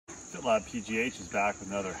FitLab PGH is back with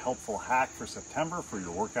another helpful hack for September for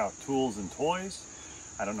your workout tools and toys.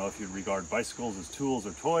 I don't know if you regard bicycles as tools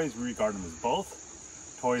or toys. We regard them as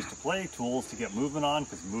both. Toys to play, tools to get movement on,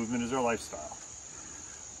 because movement is our lifestyle.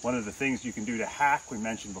 One of the things you can do to hack, we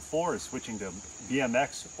mentioned before, is switching to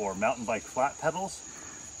BMX or mountain bike flat pedals,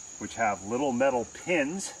 which have little metal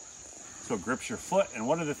pins, so it grips your foot. And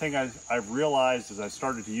one of the things I've realized as I've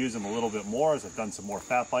started to use them a little bit more, as I've done some more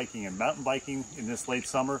fat biking and mountain biking in this late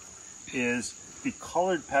summer, is the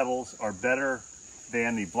colored pedals are better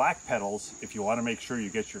than the black pedals if you want to make sure you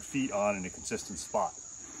get your feet on in a consistent spot.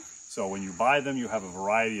 So when you buy them, you have a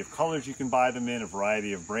variety of colors you can buy them in, a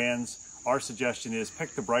variety of brands. Our suggestion is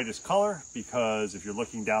pick the brightest color, because if you're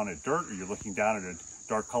looking down at dirt or you're looking down at a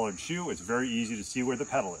dark colored shoe, it's very easy to see where the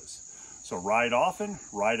pedal is. So ride often,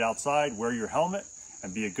 ride outside, wear your helmet,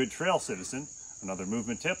 and be a good trail citizen. Another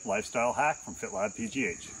movement tip, lifestyle hack from FitLab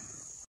PGH.